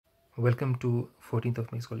Welcome to 14th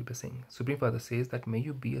of May Scholarly Blessing. Supreme Father says that may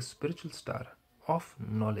you be a spiritual star of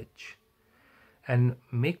knowledge and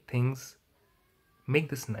make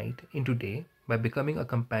this night into day by becoming a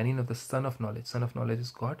companion of the Son of Knowledge. Son of Knowledge is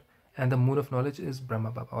God, and the Moon of Knowledge is Brahma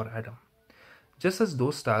Baba or Adam. Just as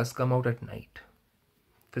those stars come out at night,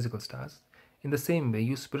 physical stars, in the same way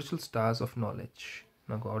you spiritual stars of knowledge.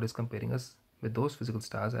 Now God is comparing us with those physical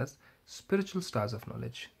stars as spiritual stars of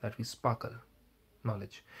knowledge, that we sparkle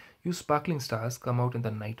knowledge. You sparkling stars come out in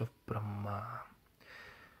the night of Brahma.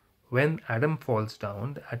 When Adam falls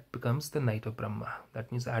down, that becomes the night of Brahma.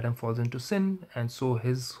 That means Adam falls into sin, and so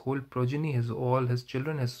his whole progeny, all his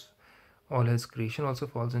children, all his creation also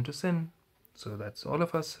falls into sin. So that's all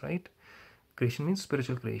of us, right? Creation means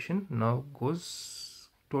spiritual creation. Now goes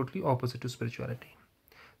totally opposite to spirituality.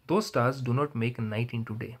 Those stars do not make night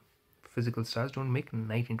into day. Physical stars don't make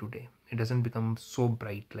night into day. It doesn't become so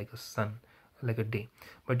bright like a sun, like a day.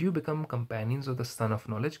 But you become companions of the Son of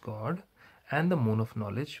Knowledge, God, and the Moon of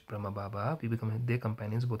Knowledge, Brahma Baba. We become their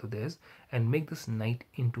companions, both of theirs, and make this night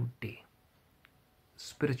into day.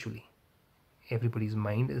 Spiritually, everybody's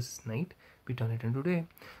mind is night. We turn it into day.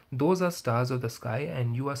 Those are stars of the sky,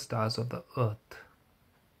 and you are stars of the earth.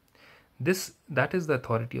 That is the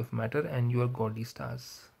authority of matter, and you are godly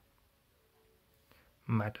stars.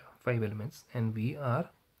 Matter, 5 elements, and we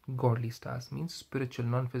are godly stars, means spiritual,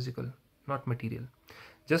 non-physical, not material.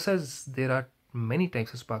 Just as there are many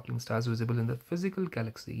types of sparkling stars visible in the physical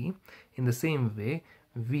galaxy, in the same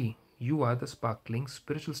way you are the sparkling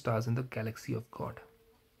spiritual stars in the galaxy of God.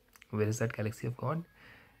 Where is that galaxy of God?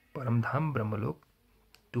 Paramdham Brahmalok.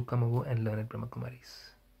 Do come over and learn at Brahma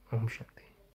Kumaris. Om Shanti.